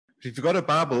If you've got a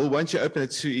Bible, won't you open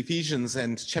it to Ephesians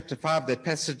and chapter 5, that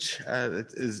passage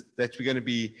that we're going to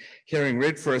be hearing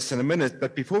read for us in a minute.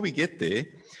 But before we get there,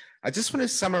 I just want to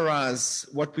summarize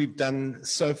what we've done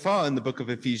so far in the book of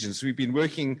Ephesians. We've been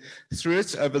working through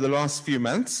it over the last few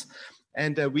months,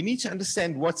 and we need to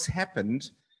understand what's happened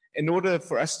in order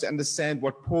for us to understand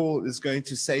what Paul is going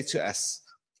to say to us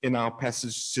in our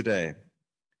passage today.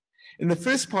 In the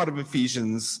first part of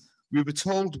Ephesians, we were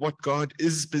told what God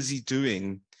is busy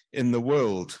doing in the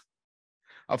world.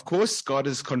 Of course, God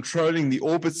is controlling the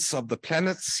orbits of the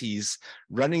planets. He's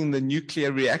running the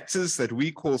nuclear reactors that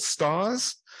we call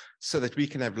stars so that we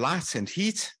can have light and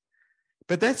heat.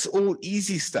 But that's all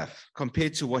easy stuff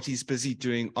compared to what he's busy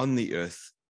doing on the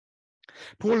earth.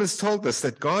 Paul has told us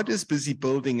that God is busy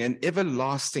building an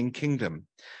everlasting kingdom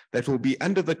that will be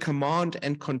under the command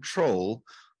and control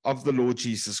of the Lord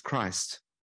Jesus Christ.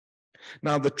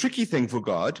 Now, the tricky thing for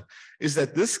God is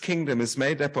that this kingdom is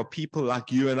made up of people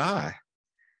like you and I,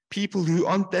 people who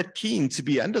aren't that keen to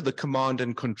be under the command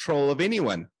and control of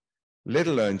anyone, let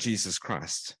alone Jesus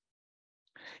Christ.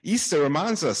 Easter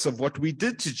reminds us of what we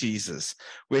did to Jesus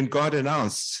when God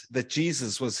announced that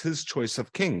Jesus was his choice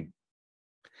of king.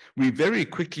 We very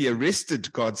quickly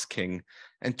arrested God's king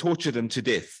and tortured him to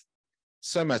death.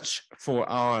 So much for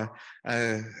our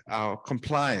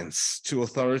compliance to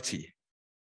authority.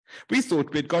 We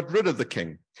thought we'd got rid of the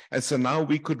king, and so now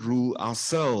we could rule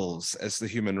ourselves as the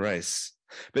human race.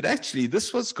 But actually,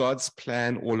 this was God's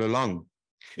plan all along.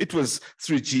 It was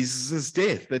through Jesus'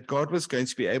 death that God was going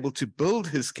to be able to build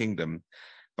his kingdom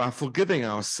by forgiving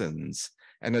our sins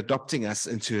and adopting us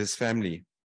into his family.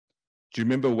 Do you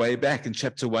remember way back in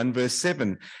chapter 1, verse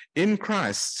 7? In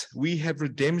Christ, we have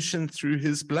redemption through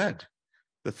his blood,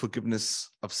 the forgiveness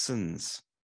of sins.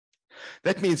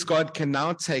 That means God can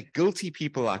now take guilty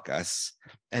people like us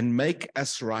and make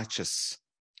us righteous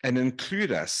and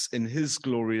include us in his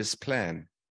glorious plan.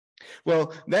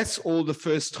 Well, that's all the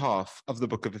first half of the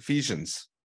book of Ephesians.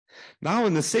 Now,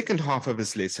 in the second half of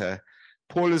his letter,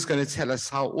 Paul is going to tell us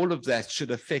how all of that should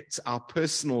affect our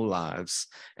personal lives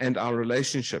and our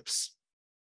relationships.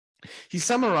 He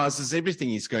summarizes everything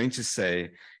he's going to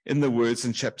say in the words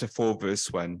in chapter 4,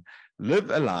 verse 1, live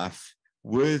a life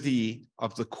worthy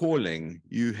of the calling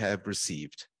you have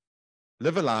received.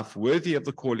 Live a life worthy of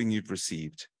the calling you've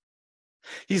received.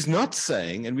 He's not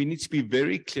saying, and we need to be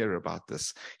very clear about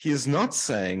this, he is not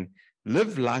saying,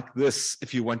 live like this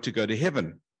if you want to go to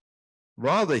heaven.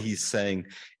 Rather, he's saying,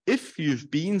 if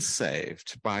you've been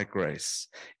saved by grace,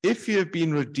 if you have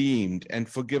been redeemed and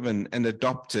forgiven and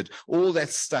adopted, all that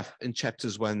stuff in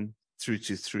chapters 1 through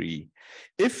to 3,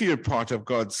 if you're part of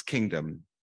God's kingdom,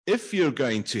 if you're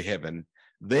going to heaven,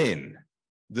 then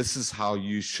this is how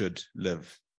you should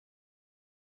live.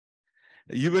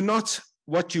 You were not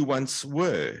what you once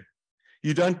were.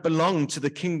 You don't belong to the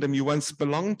kingdom you once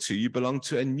belonged to. You belong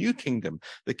to a new kingdom,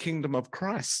 the kingdom of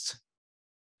Christ.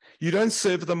 You don't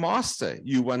serve the master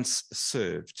you once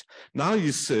served. Now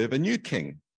you serve a new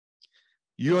king.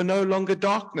 You are no longer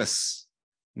darkness.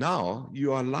 Now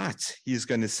you are light, he is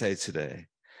going to say today.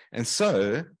 And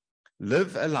so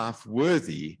live a life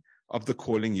worthy of the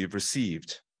calling you've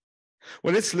received.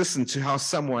 Well, let's listen to how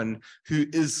someone who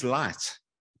is light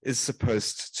is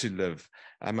supposed to live.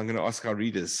 I'm going to ask our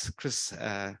readers, Chris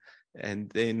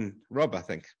and then Rob, I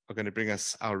think, are going to bring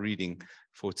us our reading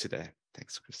for today.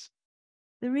 Thanks, Chris.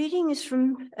 The reading is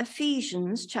from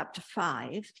Ephesians chapter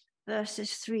 5,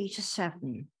 verses 3 to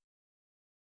 7.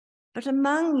 But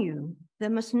among you, there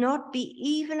must not be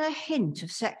even a hint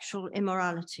of sexual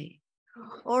immorality,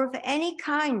 or of any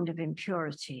kind of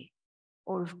impurity,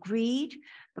 or of greed,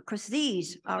 because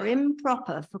these are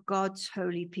improper for God's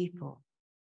holy people.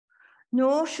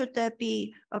 Nor should there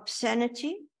be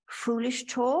obscenity, foolish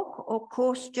talk, or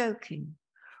coarse joking,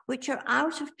 which are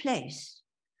out of place,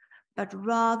 but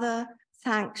rather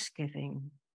thanksgiving.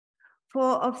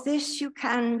 For of this you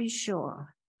can be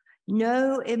sure,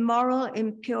 no immoral,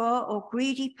 impure, or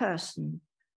greedy person,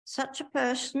 such a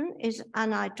person is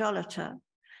an idolater,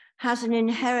 has an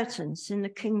inheritance in the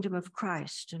kingdom of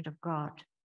Christ and of God.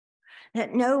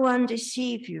 Let no one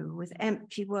deceive you with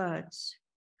empty words,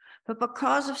 for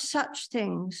because of such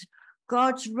things,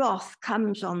 God's wrath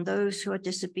comes on those who are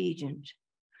disobedient.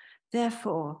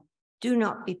 Therefore, do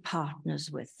not be partners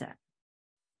with them.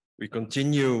 We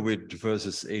continue with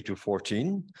verses 8 to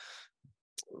 14.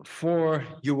 For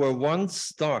you were once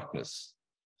darkness,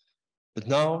 but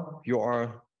now you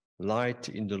are light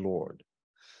in the Lord.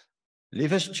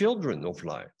 Live as children of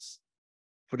light.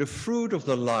 For the fruit of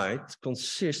the light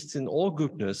consists in all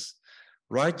goodness,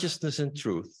 righteousness, and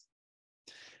truth.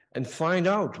 And find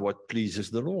out what pleases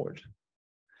the Lord.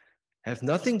 Have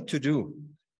nothing to do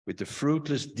with the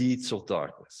fruitless deeds of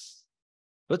darkness,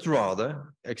 but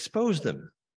rather expose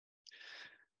them.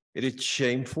 It is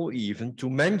shameful even to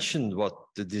mention what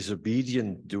the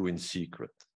disobedient do in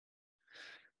secret.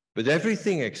 But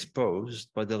everything exposed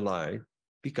by the light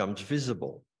becomes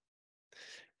visible,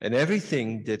 and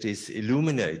everything that is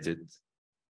illuminated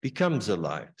becomes a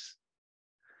light.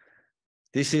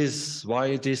 This is why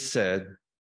it is said,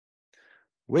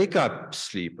 "Wake up,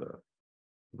 sleeper,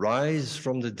 rise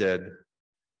from the dead,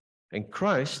 and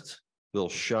Christ will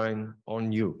shine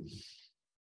on you."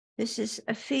 This is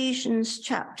Ephesians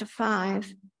chapter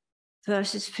 5,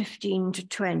 verses 15 to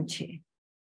 20.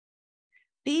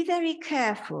 Be very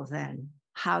careful then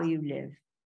how you live,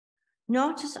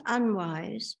 not as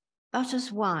unwise, but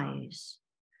as wise,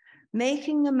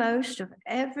 making the most of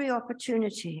every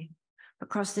opportunity,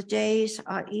 because the days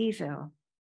are evil.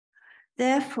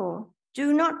 Therefore,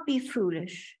 do not be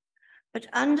foolish, but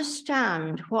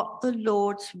understand what the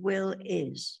Lord's will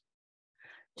is.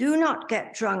 Do not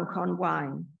get drunk on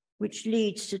wine, which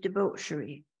leads to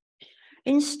debauchery.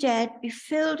 Instead, be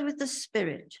filled with the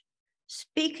Spirit,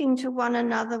 speaking to one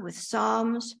another with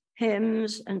psalms,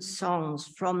 hymns, and songs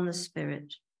from the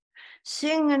Spirit.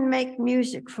 Sing and make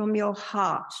music from your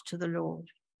heart to the Lord,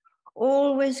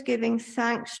 always giving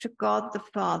thanks to God the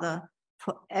Father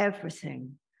for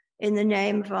everything, in the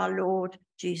name of our Lord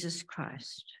Jesus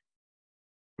Christ.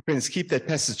 Friends, keep that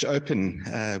passage open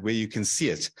where you can see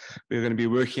it. We're going to be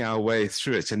working our way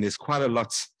through it, and there's quite a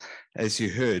lot, as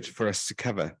you heard, for us to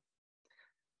cover.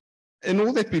 In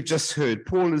all that we've just heard,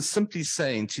 Paul is simply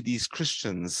saying to these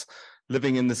Christians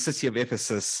living in the city of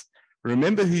Ephesus,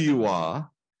 remember who you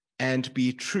are and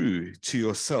be true to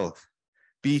yourself.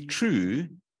 Be true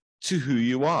to who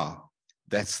you are.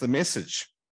 That's the message.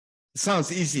 It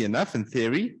sounds easy enough in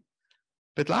theory,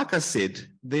 but like I said,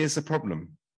 there's a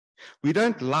problem. We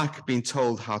don't like being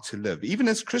told how to live. Even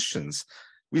as Christians,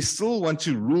 we still want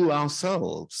to rule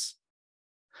ourselves.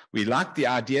 We like the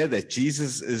idea that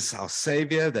Jesus is our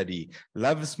Savior, that he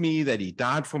loves me, that he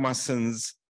died for my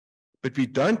sins, but we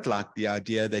don't like the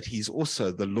idea that he's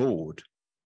also the Lord.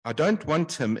 I don't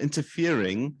want him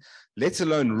interfering, let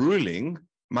alone ruling,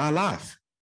 my life.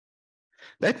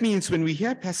 That means when we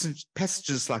hear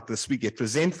passages like this, we get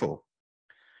resentful.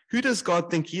 Who does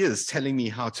God think he is telling me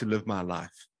how to live my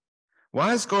life?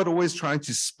 Why is God always trying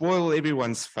to spoil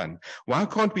everyone's fun? Why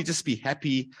can't we just be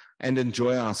happy and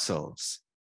enjoy ourselves?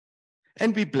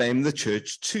 And we blame the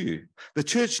church too. The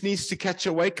church needs to catch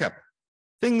a wake up.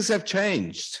 Things have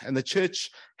changed and the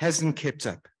church hasn't kept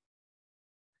up.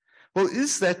 Well,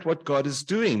 is that what God is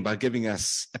doing by giving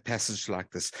us a passage like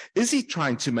this? Is he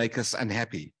trying to make us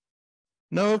unhappy?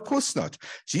 No, of course not.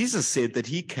 Jesus said that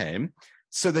he came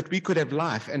so that we could have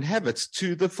life and have it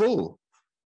to the full.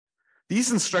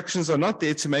 These instructions are not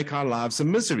there to make our lives a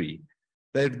misery.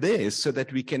 They're there so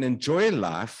that we can enjoy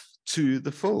life to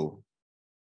the full.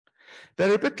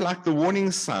 They're a bit like the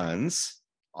warning signs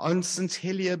on St.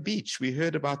 Helier Beach. We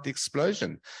heard about the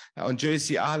explosion on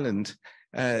Jersey Island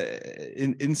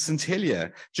in St.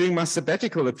 Helier. During my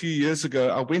sabbatical a few years ago,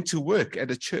 I went to work at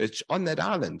a church on that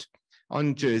island,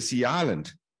 on Jersey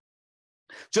Island.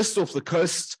 Just off the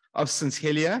coast of St.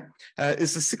 Helier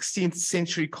is a 16th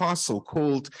century castle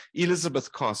called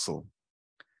Elizabeth Castle.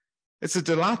 It's a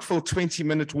delightful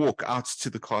 20-minute walk out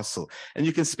to the castle, and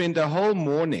you can spend a whole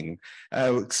morning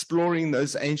exploring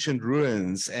those ancient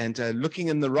ruins and looking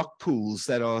in the rock pools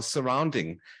that are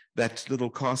surrounding that little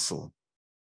castle.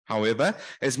 However,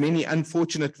 as many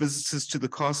unfortunate visitors to the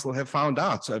castle have found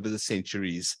out over the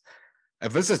centuries, a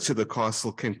visit to the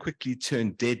castle can quickly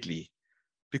turn deadly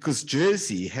because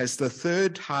Jersey has the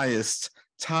third highest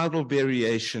tidal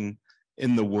variation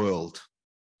in the world.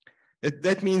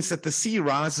 That means that the sea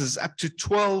rises up to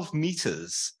 12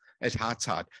 meters at high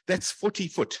tide. That's 40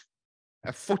 foot,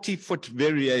 a 40-foot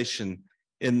variation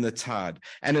in the tide.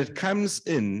 And it comes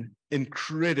in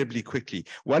incredibly quickly.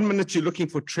 1 minute you're looking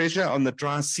for treasure on the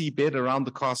dry seabed around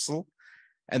the castle,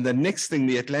 and the next thing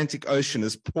the Atlantic Ocean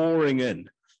is pouring in,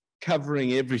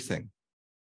 covering everything.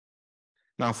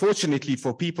 Now, fortunately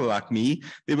for people like me,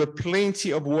 there were plenty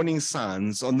of warning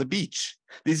signs on the beach.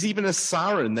 There's even a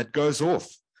siren that goes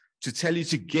off to tell you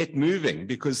to get moving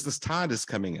because this tide is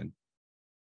coming in.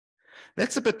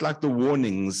 That's a bit like the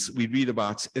warnings we read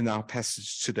about in our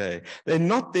passage today. They're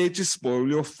not there to spoil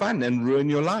your fun and ruin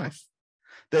your life.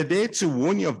 They're there to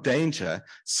warn you of danger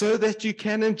so that you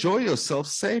can enjoy yourself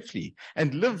safely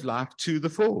and live life to the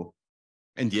full.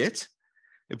 And yet,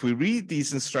 if we read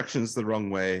these instructions the wrong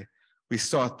way, we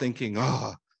start thinking,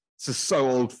 this is so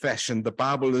old-fashioned. The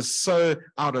Bible is so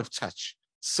out of touch,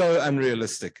 so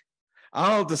unrealistic.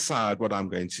 I'll decide what I'm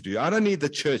going to do. I don't need the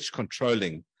church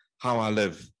controlling how I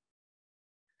live.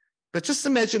 But just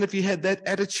imagine if you had that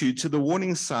attitude to the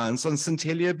warning signs on St.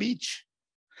 Helier Beach.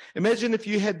 Imagine if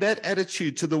you had that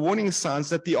attitude to the warning signs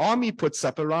that the army puts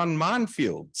up around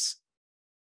minefields.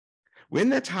 When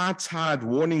that high tide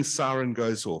warning siren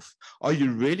goes off, are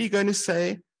you really going to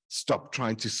say, stop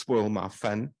trying to spoil my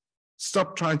fun?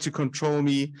 Stop trying to control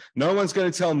me. No one's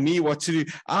going to tell me what to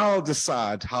do. I'll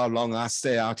decide how long I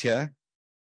stay out here.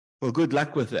 Well, good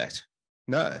luck with that.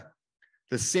 No,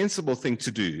 the sensible thing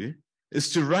to do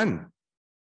is to run.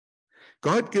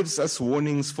 God gives us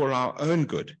warnings for our own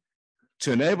good,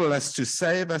 to enable us to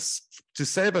save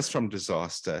us from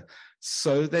disaster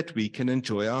so that we can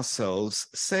enjoy ourselves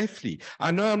safely.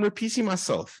 I know I'm repeating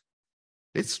myself.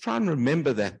 Let's try and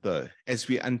remember that, though, as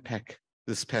we unpack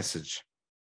this passage.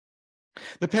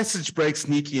 The passage breaks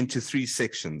neatly into 3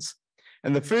 sections.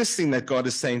 And the first thing that God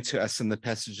is saying to us in the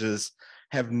passages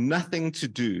have nothing to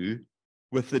do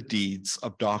with the deeds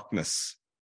of darkness.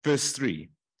 Verse 3,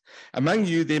 among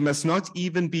you there must not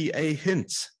even be a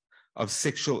hint of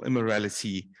sexual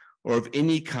immorality or of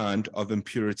any kind of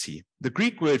impurity. The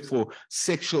Greek word for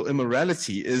sexual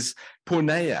immorality is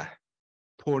porneia.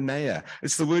 Porneia.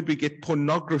 It's the word we get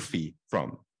pornography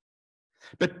from.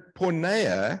 But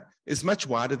porneia is much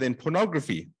wider than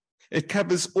pornography. It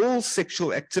covers all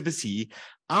sexual activity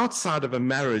outside of a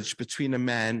marriage between a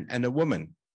man and a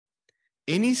woman.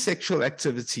 Any sexual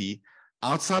activity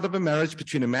outside of a marriage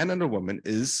between a man and a woman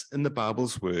is, in the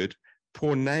Bible's word,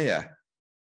 porneia.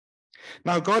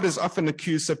 Now, God is often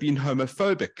accused of being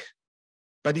homophobic,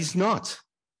 but he's not,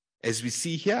 as we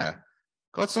see here.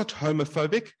 God's not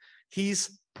homophobic,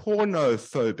 he's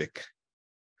pornophobic.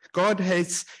 God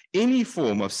hates any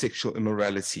form of sexual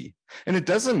immorality, and it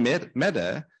doesn't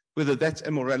matter whether that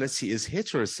immorality is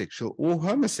heterosexual or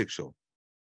homosexual.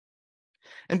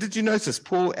 And did you notice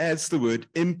Paul adds the word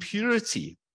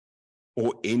impurity,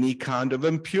 or any kind of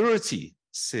impurity,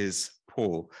 says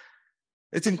Paul.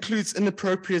 It includes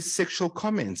inappropriate sexual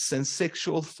comments and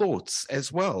sexual thoughts as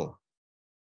well.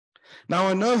 Now,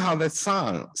 I know how that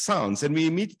sounds, and we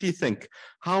immediately think,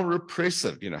 how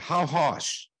repressive, how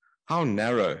harsh, how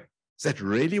narrow. Is that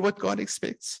really what God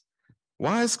expects?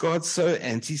 Why is God so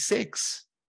anti-sex?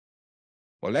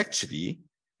 Well, actually,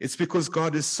 it's because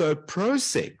God is so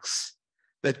pro-sex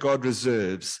that God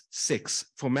reserves sex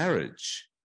for marriage.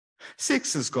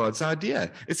 Sex is God's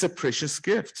idea. It's a precious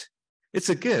gift. It's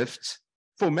a gift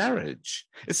for marriage.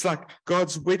 It's like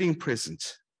God's wedding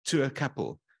present to a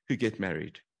couple who get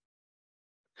married.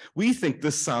 We think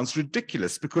this sounds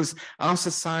ridiculous because our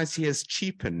society has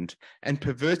cheapened and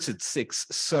perverted sex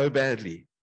so badly.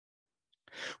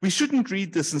 We shouldn't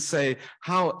read this and say,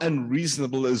 how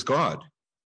unreasonable is God?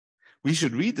 We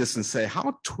should read this and say,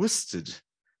 how twisted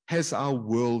has our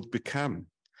world become?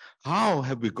 How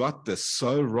have we got this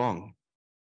so wrong?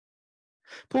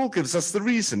 Paul gives us the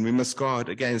reason we must guard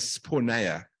against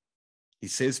porneia. He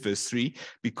says, verse 3,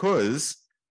 because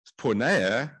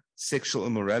porneia, sexual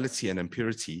immorality and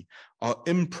impurity, are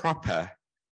improper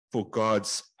for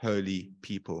God's holy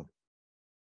people.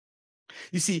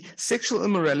 You see, sexual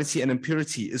immorality and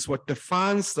impurity is what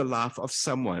defines the life of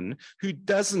someone who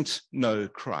doesn't know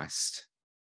Christ.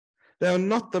 They are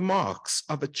not the marks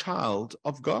of a child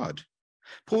of God.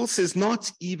 Paul says, not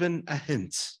even a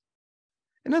hint.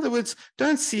 In other words,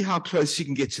 don't see how close you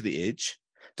can get to the edge.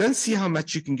 Don't see how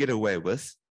much you can get away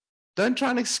with. Don't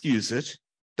try and excuse it.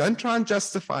 Don't try and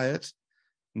justify it.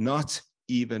 Not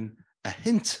even a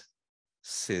hint,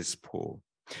 says Paul.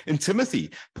 In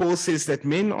Timothy, Paul says that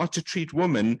men are to treat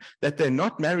women that they're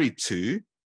not married to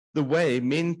the way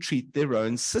men treat their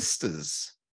own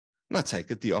sisters. And I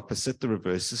take it the opposite, the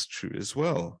reverse is true as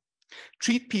well.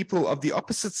 Treat people of the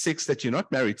opposite sex that you're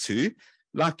not married to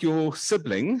like your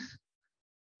sibling,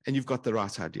 and you've got the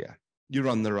right idea. You're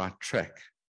on the right track.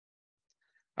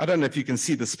 I don't know if you can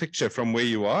see this picture from where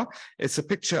you are. It's a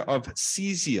picture of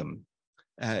cesium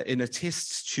in a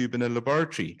test tube in a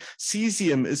laboratory.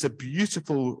 Cesium is a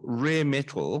beautiful rare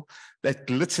metal that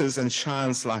glitters and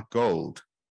shines like gold.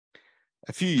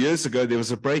 A few years ago, there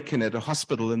was a break-in at a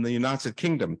hospital in the United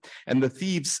Kingdom, and the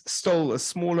thieves stole a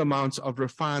small amount of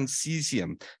refined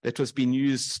cesium that was being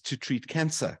used to treat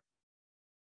cancer.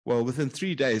 Well, within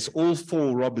 3 days, all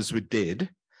 4 robbers were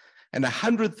dead, and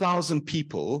 100,000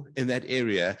 people in that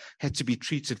area had to be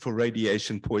treated for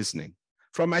radiation poisoning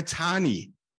from a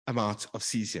tiny amount of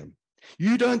cesium.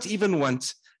 You don't even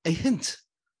want a hint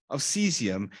of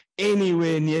cesium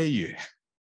anywhere near you.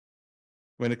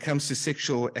 When it comes to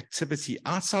sexual activity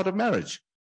outside of marriage,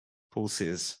 Paul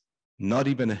says, not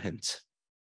even a hint.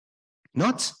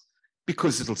 Not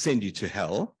because it'll send you to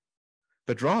hell,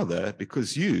 but rather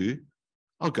because you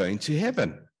are going to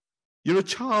heaven. You're a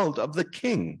child of the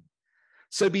king.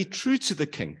 So be true to the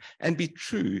king and be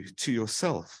true to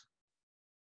yourself.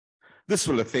 This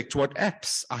will affect what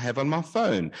apps I have on my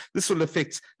phone. This will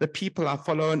affect the people I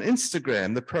follow on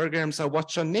Instagram, the programs I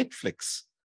watch on Netflix.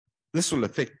 This will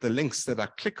affect the links that I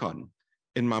click on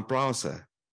in my browser.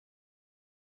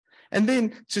 And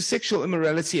then to sexual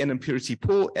immorality and impurity,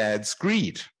 Paul adds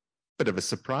greed. Bit of a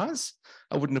surprise.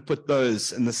 I wouldn't have put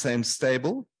those in the same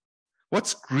stable.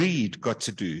 What's greed got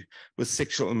to do with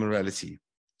sexual immorality?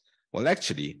 Well,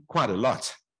 actually, quite a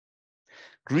lot.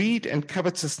 Greed and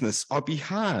covetousness are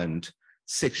behind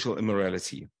sexual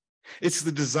immorality. It's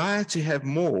the desire to have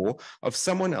more of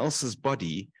someone else's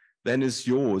body than is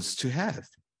yours to have.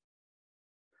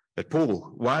 But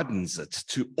Paul widens it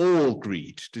to all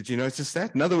greed. Did you notice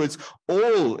that? In other words,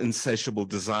 all insatiable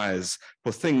desires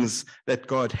for things that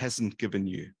God hasn't given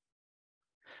you.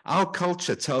 Our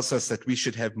culture tells us that we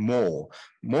should have more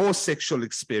sexual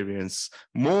experience,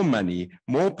 more money,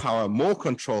 more power, more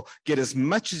control. Get as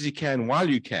much as you can while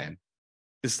you can,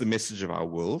 is the message of our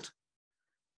world.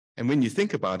 And when you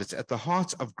think about it, at the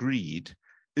heart of greed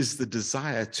is the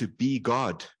desire to be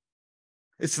God.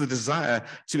 It's the desire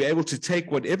to be able to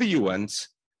take whatever you want,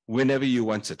 whenever you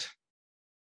want it.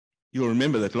 You'll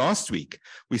remember that last week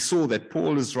we saw that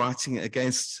Paul is writing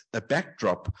against a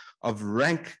backdrop of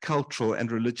rank cultural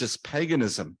and religious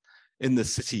paganism in the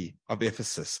city of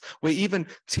Ephesus, where even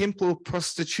temple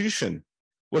prostitution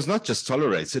was not just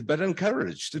tolerated, but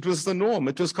encouraged. It was the norm.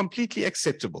 It was completely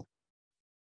acceptable.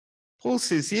 Paul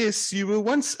says, yes, you were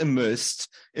once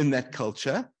immersed in that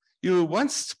culture. You were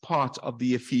once part of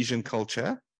the Ephesian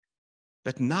culture,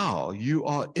 but now you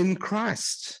are in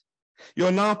Christ.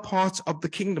 You're now part of the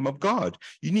kingdom of God.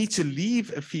 You need to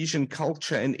leave Ephesian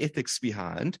culture and ethics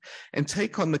behind and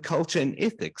take on the culture and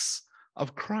ethics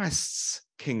of Christ's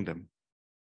kingdom.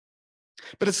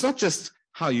 But it's not just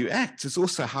how you act, it's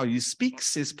also how you speak,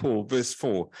 says Paul, verse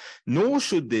 4. Nor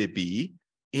should there be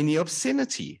any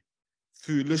obscenity,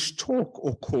 foolish talk,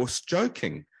 or coarse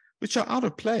joking, which are out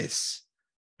of place,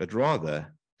 but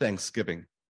rather thanksgiving.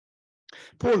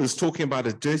 Paul is talking about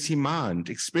a dirty mind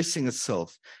expressing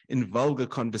itself in vulgar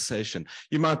conversation.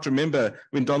 You might remember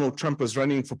when Donald Trump was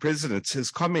running for president, his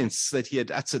comments that he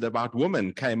had uttered about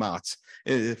women came out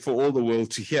for all the world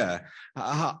to hear.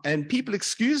 And people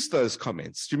excused those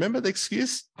comments. Do you remember the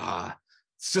excuse?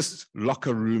 It's just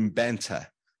locker room banter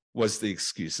was the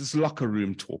excuse. It's locker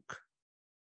room talk.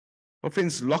 Well,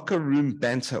 friends, locker room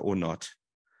banter or not,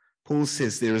 Paul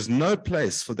says there is no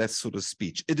place for that sort of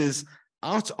speech. It is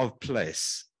out of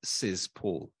place, says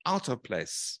Paul, out of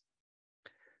place.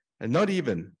 And not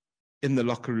even in the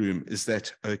locker room is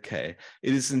that okay.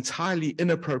 It is entirely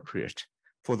inappropriate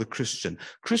for the Christian.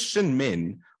 Christian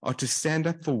men are to stand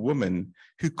up for women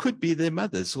who could be their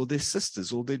mothers or their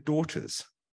sisters or their daughters.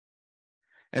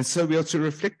 And so we are to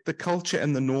reflect the culture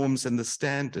and the norms and the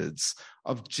standards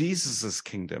of Jesus's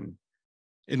kingdom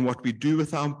in what we do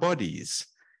with our bodies,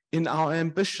 in our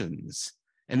ambitions,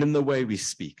 and in the way we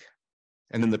speak.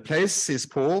 And in the place, says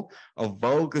Paul, of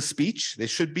vulgar speech, there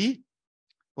should be,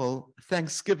 well,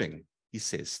 thanksgiving, he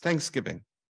says, thanksgiving.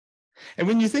 And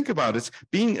when you think about it,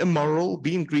 being immoral,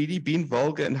 being greedy, being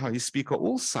vulgar in how you speak are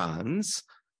all signs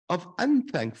of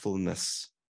unthankfulness,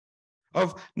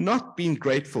 of not being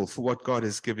grateful for what God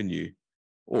has given you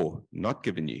or not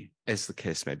given you, as the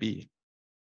case may be.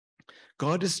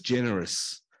 God is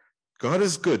generous. God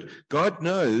is good. God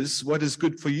knows what is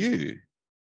good for you.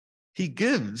 He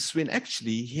gives when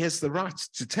actually he has the right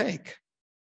to take.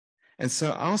 And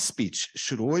so our speech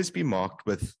should always be marked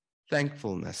with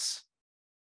thankfulness.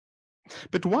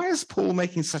 But why is Paul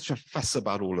making such a fuss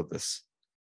about all of this?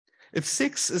 If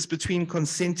sex is between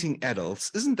consenting adults,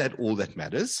 isn't that all that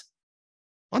matters?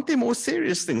 Aren't there more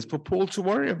serious things for Paul to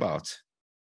worry about?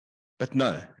 But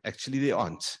no, actually there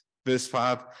aren't. Verse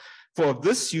 5, for of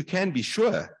this you can be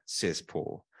sure, says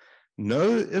Paul,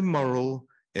 no immoral,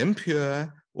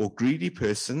 impure, or greedy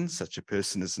person, such a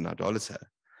person as an idolater,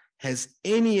 has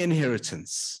any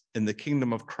inheritance in the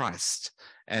kingdom of Christ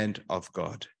and of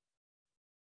God.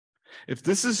 If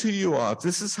this is who you are, if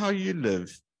this is how you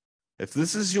live, if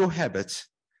this is your habit,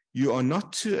 you are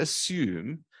not to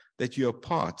assume that you are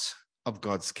part of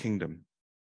God's kingdom.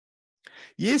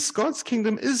 Yes, God's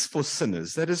kingdom is for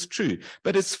sinners, that is true,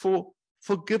 but it's for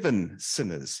forgiven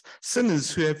sinners, sinners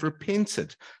who have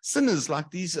repented, sinners like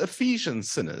these Ephesian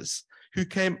sinners who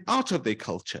came out of their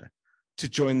culture to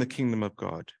join the kingdom of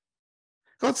God.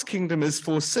 God's kingdom is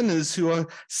for sinners who are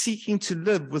seeking to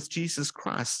live with Jesus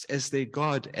Christ as their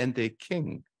God and their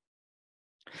King.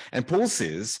 And Paul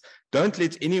says, don't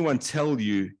let anyone tell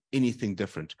you anything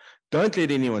different. Don't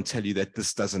let anyone tell you that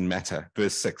this doesn't matter.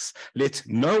 Verse 6, let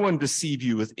no one deceive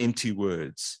you with empty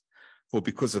words, for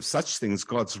because of such things,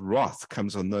 God's wrath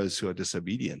comes on those who are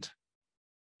disobedient.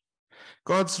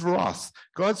 God's wrath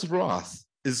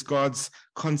is God's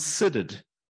considered,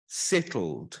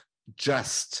 settled,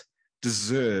 just,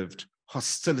 deserved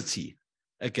hostility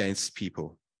against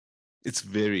people. It's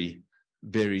very,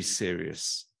 very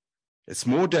serious. It's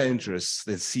more dangerous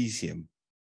than cesium.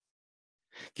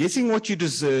 Getting what you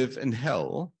deserve in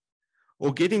hell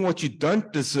or getting what you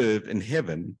don't deserve in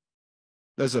heaven,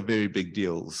 those are very big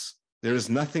deals. There is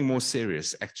nothing more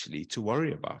serious, actually, to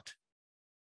worry about.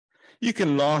 You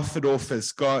can laugh it off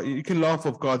as God, you can laugh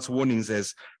off God's warnings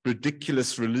as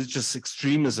ridiculous religious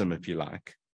extremism, if you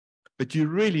like, but you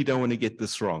really don't want to get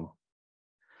this wrong.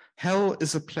 Hell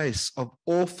is a place of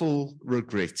awful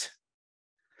regret.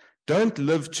 Don't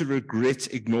live to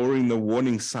regret ignoring the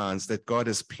warning signs that God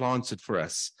has planted for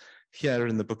us here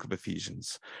in the book of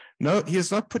Ephesians. No, he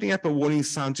is not putting up a warning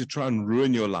sign to try and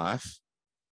ruin your life.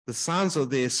 The signs are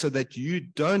there so that you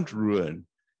don't ruin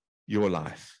your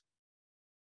life.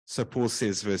 So Paul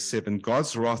says, verse 7,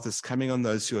 God's wrath is coming on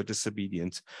those who are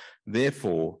disobedient.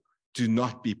 Therefore, do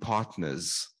not be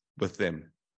partners with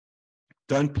them.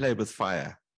 Don't play with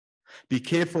fire. Be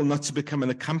careful not to become an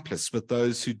accomplice with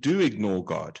those who do ignore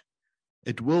God.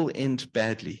 It will end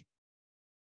badly.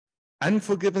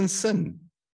 Unforgiven sin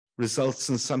results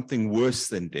in something worse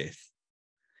than death.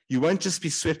 You won't just be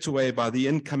swept away by the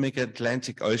incoming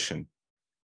Atlantic Ocean.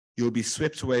 You'll be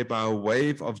swept away by a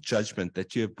wave of judgment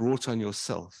that you have brought on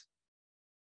yourself.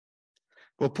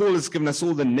 Well, Paul has given us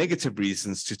all the negative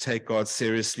reasons to take God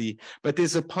seriously, but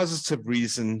there's a positive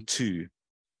reason too.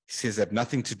 He says they have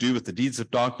nothing to do with the deeds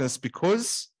of darkness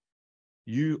because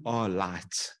you are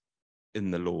light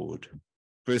in the Lord.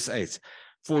 Verse 8,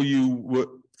 for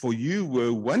you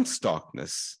were once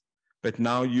darkness, but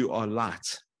now you are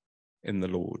light in the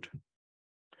Lord.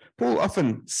 Paul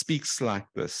often speaks like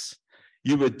this.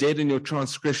 You were dead in your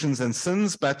transgressions and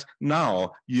sins, but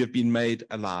now you have been made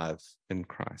alive in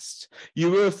Christ. You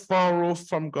were far off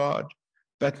from God,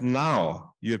 but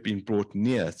now you have been brought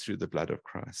near through the blood of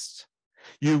Christ.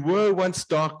 You were once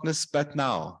darkness, but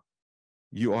now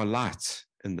you are light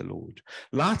in the Lord.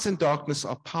 Light and darkness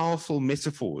are powerful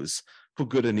metaphors for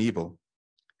good and evil.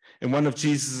 In one of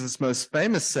Jesus' most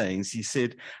famous sayings, he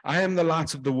said, I am the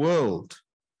light of the world.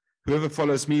 Whoever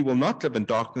follows me will not live in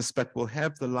darkness, but will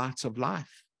have the light of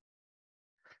life.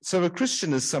 So a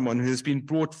Christian is someone who has been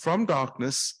brought from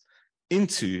darkness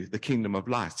into the kingdom of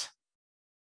light.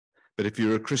 But if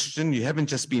you're a Christian, you haven't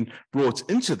just been brought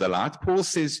into the light. Paul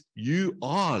says, you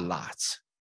are light.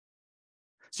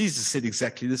 Jesus said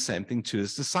exactly the same thing to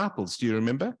his disciples. Do you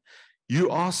remember?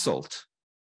 You are salt.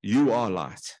 You are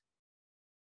light.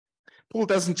 Paul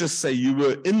doesn't just say you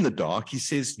were in the dark. He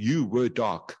says you were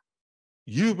dark.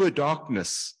 You were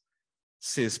darkness,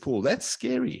 says Paul. That's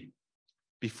scary.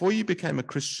 Before you became a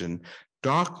Christian,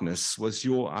 darkness was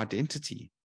your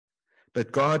identity.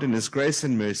 But God in his grace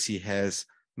and mercy has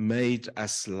made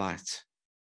us light.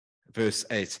 Verse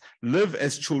 8, live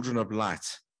as children of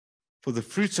light, for the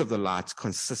fruit of the light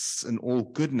consists in all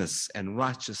goodness and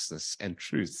righteousness and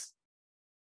truth.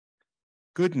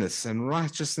 Goodness and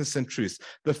righteousness and truth,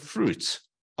 the fruit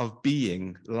of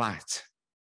being light.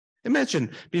 Imagine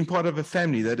being part of a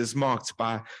family that is marked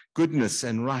by goodness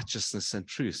and righteousness and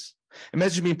truth.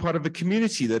 Imagine being part of a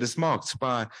community that is marked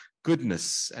by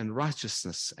goodness and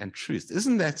righteousness and truth.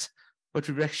 Isn't that what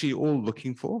we're actually all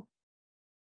looking for?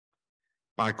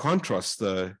 By contrast,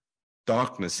 the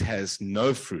darkness has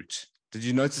no fruit. Did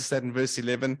you notice that in verse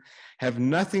 11? Have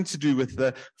nothing to do with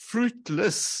the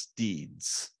fruitless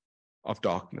deeds of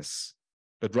darkness,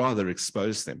 but rather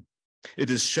expose them.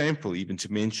 It is shameful even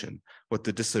to mention what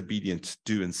the disobedient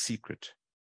do in secret.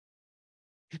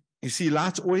 You see,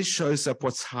 light always shows up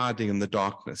what's hiding in the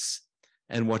darkness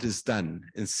and what is done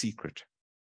in secret.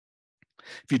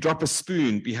 If you drop a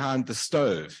spoon behind the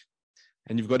stove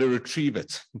and you've got to retrieve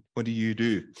it, what do?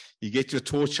 You get your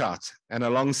torch out and a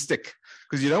long stick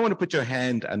because you don't want to put your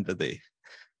hand under there.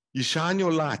 You shine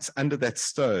your light under that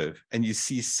stove and you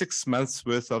see 6 months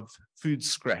worth of food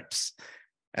scraps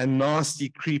and nasty,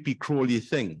 creepy, crawly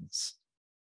things.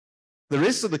 The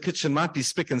rest of the kitchen might be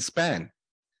spick and span,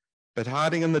 but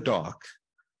hiding in the dark,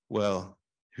 well,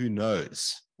 who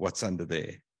knows what's under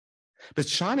there? But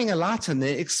shining a light in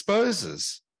there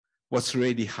exposes what's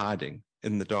really hiding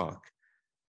in the dark.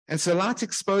 And so light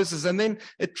exposes, and then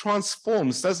it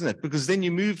transforms, doesn't it? Because then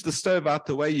you move the stove out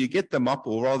the way, you get the mop,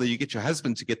 or rather you get your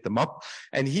husband to get the mop,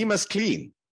 and he must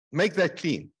clean, make that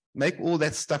clean, make all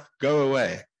that stuff go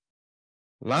away.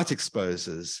 Light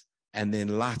exposes, and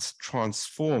then light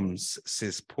transforms,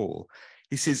 says Paul.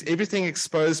 He says everything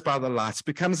exposed by the light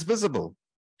becomes visible,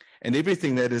 and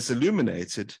everything that is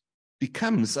illuminated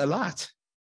becomes a light.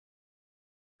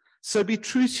 So be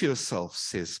true to yourself,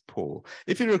 says Paul.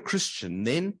 If you're a Christian,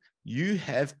 then you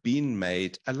have been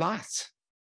made a light.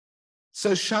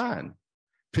 So shine,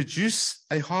 produce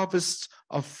a harvest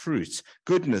of fruit,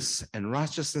 goodness and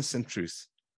righteousness and truth.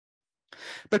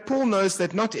 But Paul knows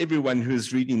that not everyone who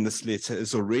is reading this letter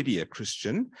is already a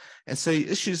Christian, and so he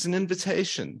issues an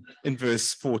invitation in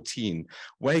verse 14.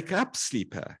 Wake up,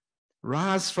 sleeper,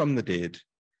 rise from the dead,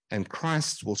 and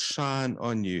Christ will shine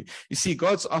on you. You see,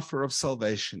 God's offer of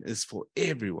salvation is for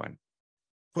everyone,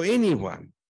 for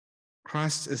anyone.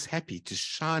 Christ is happy to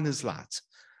shine his light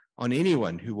on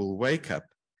anyone who will wake up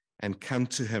and come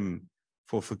to him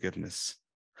for forgiveness.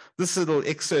 This little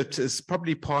excerpt is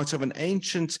probably part of an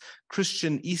ancient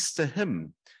Christian Easter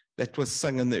hymn that was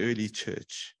sung in the early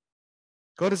church.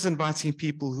 God is inviting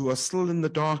people who are still in the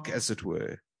dark, as it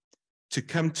were, to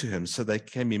come to him so they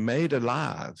can be made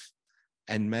alive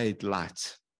and made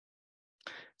light.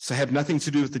 So have nothing to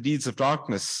do with the deeds of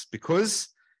darkness, because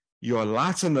you are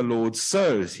light in the Lord.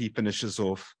 So, he finishes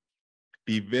off,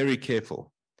 be very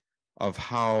careful of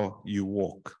how you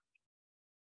walk.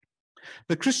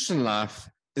 The Christian life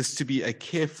is to be a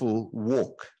careful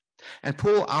walk. And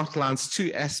Paul outlines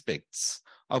two aspects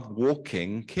of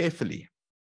walking carefully.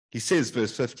 He says,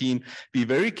 verse 15, be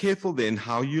very careful then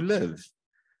how you live,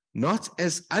 not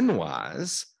as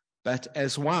unwise, but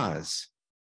as wise.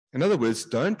 In other words,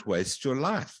 don't waste your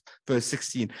life. Verse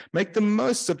 16, make the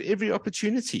most of every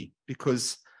opportunity,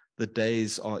 because the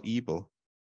days are evil.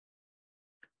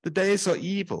 The days are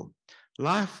evil.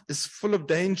 Life is full of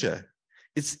danger.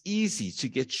 It's easy to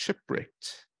get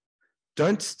shipwrecked.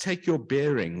 Don't take your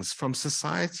bearings from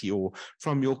society or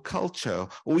from your culture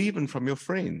or even from your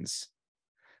friends.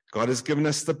 God has given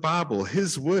us the Bible,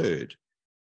 his word.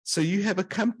 So you have a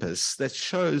compass that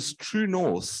shows true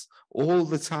north all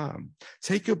the time.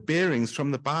 Take your bearings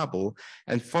from the Bible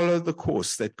and follow the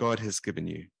course that God has given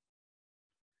you.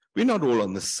 We're not all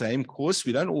on the same course.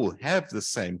 We don't all have the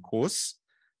same course.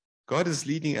 God is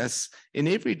leading us in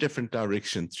every different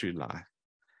direction through life.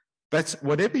 But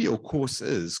whatever your course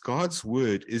is, God's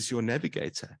word is your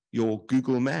navigator, your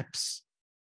Google Maps.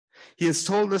 He has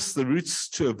told us the routes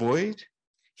to avoid.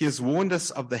 He has warned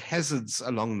us of the hazards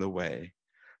along the way.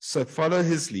 So follow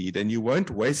his lead, and you won't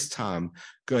waste time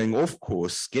going off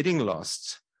course, getting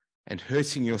lost, and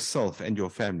hurting yourself and your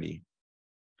family.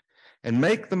 And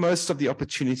make the most of the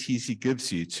opportunities he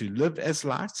gives you to live as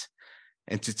light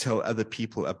and to tell other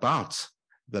people about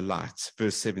the light.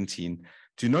 Verse 17,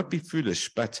 do not be foolish,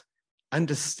 but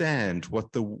understand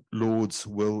what the Lord's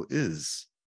will is.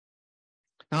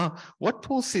 Now, what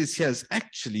Paul says here is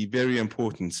actually very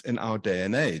important in our day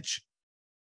and age.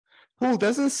 Paul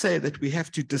doesn't say that we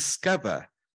have to discover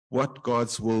what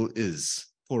God's will is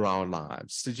for our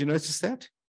lives. Did you notice that?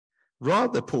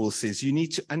 Rather, Paul says you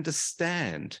need to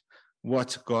understand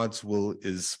what God's will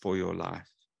is for your life.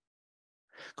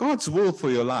 God's will for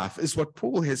your life is what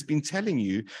Paul has been telling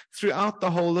you throughout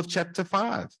the whole of chapter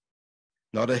 5.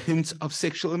 Not a hint of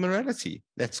sexual immorality.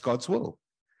 That's God's will.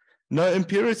 No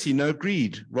impurity, no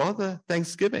greed, rather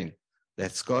thanksgiving.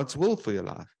 That's God's will for your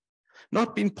life.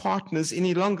 Not being partners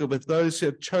any longer with those who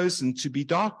have chosen to be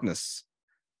darkness.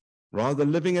 Rather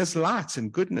living as light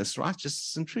and goodness,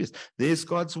 righteousness and truth. There's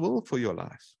God's will for your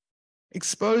life.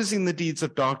 Exposing the deeds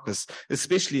of darkness,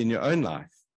 especially in your own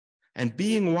life. And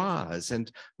being wise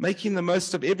and making the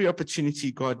most of every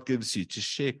opportunity God gives you to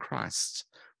share Christ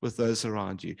with those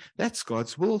around you. That's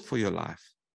God's will for your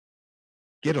life.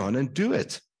 Get on and do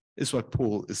it, is what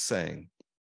Paul is saying.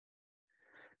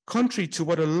 Contrary to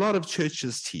what a lot of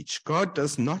churches teach, God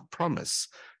does not promise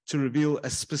to reveal a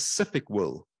specific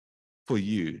will for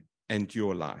you and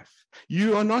your life.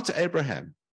 You are not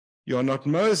Abraham. You are not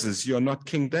Moses. You are not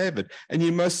King David. And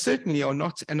you most certainly are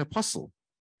not an apostle.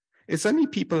 It's only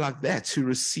people like that who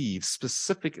receive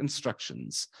specific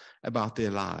instructions about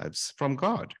their lives from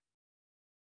God.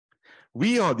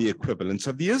 We are the equivalent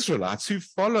of the Israelites who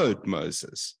followed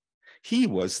Moses. He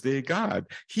was their guide.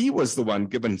 He was the one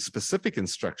given specific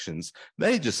instructions.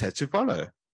 They just had to follow.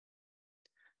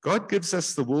 God gives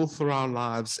us the will for our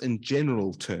lives in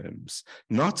general terms,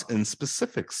 not in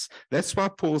specifics. That's why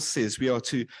Paul says we are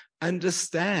to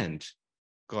understand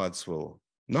God's will,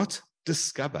 not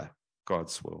discover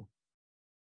God's will.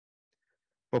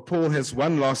 Well, Paul has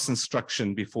one last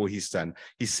instruction before he's done.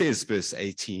 He says, verse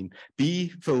 18, be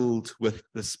filled with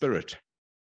the Spirit.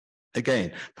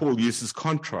 Again, Paul uses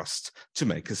contrast to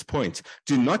make his point.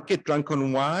 Do not get drunk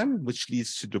on wine, which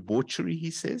leads to debauchery, he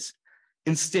says.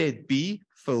 Instead, be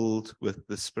filled with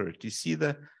the Spirit. You see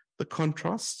the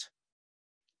contrast?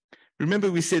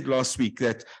 Remember, we said last week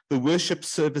that the worship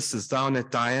services down at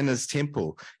Diana's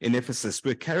temple in Ephesus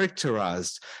were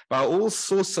characterized by all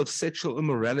sorts of sexual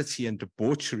immorality and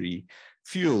debauchery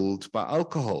fueled by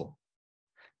alcohol.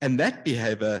 And that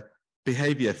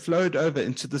behavior flowed over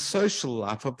into the social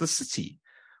life of the city,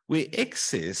 where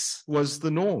excess was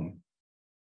the norm.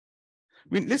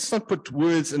 Let's not put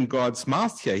words in God's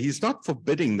mouth here. He's not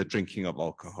forbidding the drinking of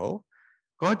alcohol.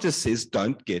 God just says,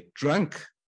 don't get drunk.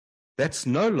 That's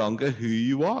no longer who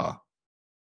you are.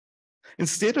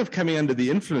 Instead of coming under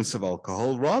the influence of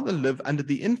alcohol, rather live under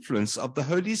the influence of the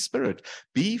Holy Spirit.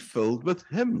 Be filled with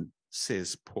Him,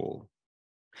 says Paul.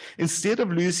 Instead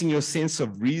of losing your sense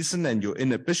of reason and your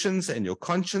inhibitions and your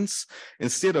conscience,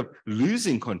 instead of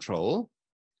losing control,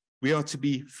 we are to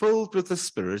be filled with the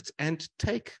Spirit and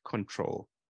take control.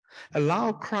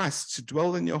 Allow Christ to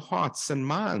dwell in your hearts and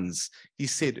minds, he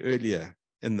said earlier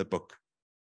in the book.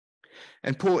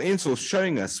 And Paul ends off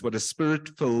showing us what a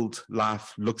Spirit-filled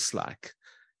life looks like.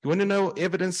 You want to know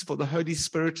evidence for the Holy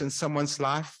Spirit in someone's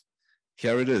life?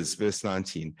 Here it is, verse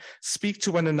 19. Speak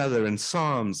to one another in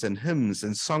psalms and hymns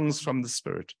and songs from the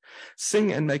Spirit.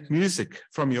 Sing and make music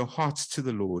from your hearts to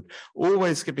the Lord,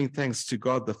 always giving thanks to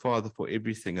God the Father for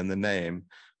everything in the name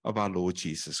of our Lord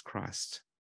Jesus Christ.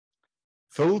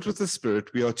 Filled with the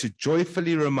Spirit, we are to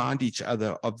joyfully remind each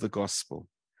other of the gospel.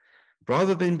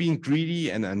 Rather than being greedy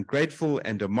and ungrateful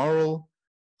and immoral,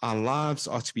 our lives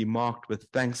are to be marked with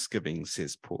thanksgiving,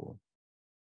 says Paul.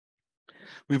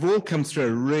 We've all come through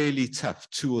a really tough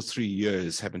 2 or 3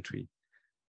 years, haven't we?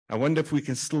 I wonder if we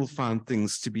can still find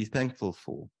things to be thankful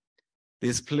for.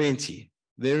 There's plenty.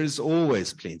 There is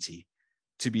always plenty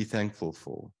to be thankful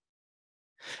for.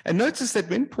 And notice that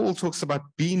when Paul talks about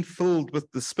being filled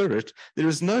with the Spirit, there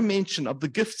is no mention of the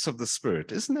gifts of the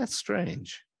Spirit. Isn't that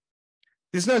strange?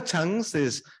 There's no tongues,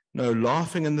 there's no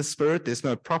laughing in the Spirit, there's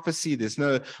no prophecy, there's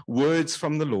no words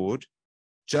from the Lord.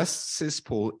 Just, says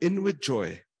Paul, inward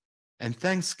joy and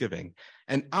thanksgiving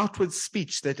and outward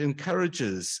speech that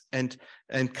encourages and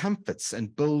comforts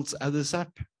and builds others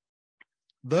up.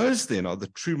 Those then are the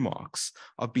true marks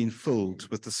of being filled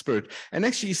with the Spirit. And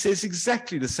actually he says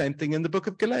exactly the same thing in the book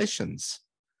of Galatians.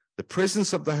 The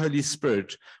presence of the Holy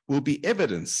Spirit will be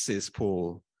evidence, says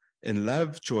Paul, in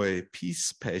love, joy,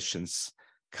 peace, patience,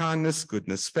 kindness,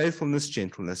 goodness, faithfulness,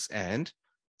 gentleness, and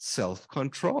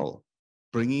self-control,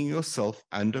 bringing yourself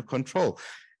under control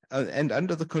and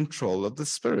under the control of the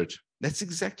Spirit. That's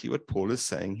exactly what Paul is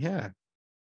saying here.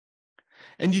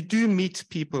 And you do meet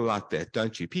people like that,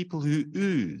 don't you? People who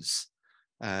ooze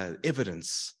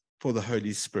evidence for the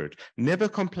Holy Spirit, never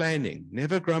complaining,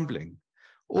 never grumbling,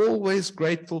 always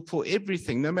grateful for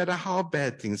everything, no matter how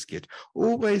bad things get,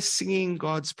 always singing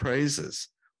God's praises,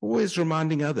 always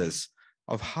reminding others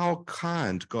of how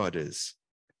kind God is.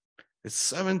 It's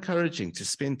so encouraging to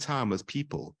spend time with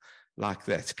people like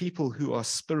that, people who are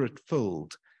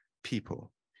Spirit-filled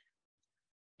people.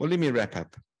 Well, let me wrap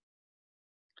up.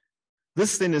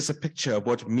 This then is a picture of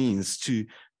what it means to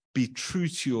be true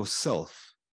to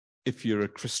yourself if you're a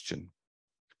Christian.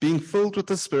 Being filled with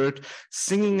the Spirit,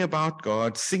 singing about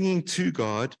God, singing to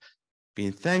God,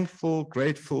 being thankful,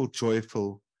 grateful,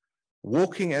 joyful,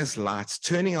 walking as lights,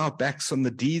 turning our backs on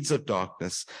the deeds of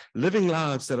darkness, living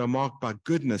lives that are marked by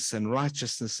goodness and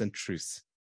righteousness and truth.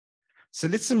 So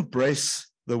let's embrace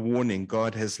the warning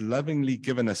God has lovingly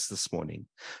given us this morning.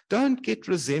 Don't get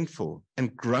resentful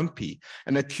and grumpy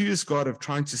and accuse God of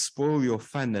trying to spoil your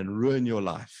fun and ruin your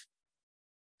life.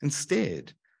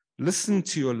 Instead, listen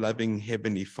to your loving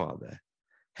Heavenly Father.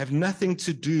 Have nothing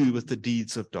to do with the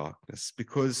deeds of darkness,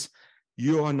 because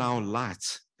you are now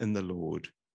light in the Lord.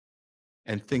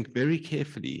 And think very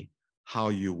carefully how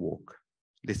you walk.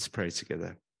 Let's pray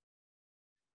together.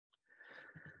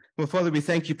 Well, Father, we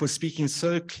thank you for speaking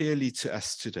so clearly to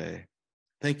us today.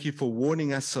 Thank you for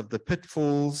warning us of the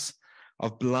pitfalls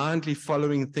of blindly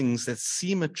following things that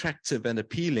seem attractive and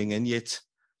appealing and yet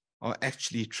are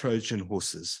actually Trojan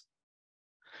horses.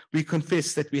 We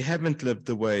confess that we haven't lived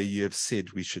the way you have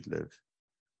said we should live.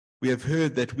 We have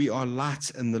heard that we are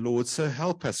light in the Lord, so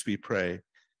help us, we pray,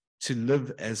 to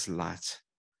live as light.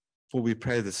 For we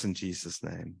pray this in Jesus'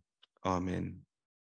 name. Amen.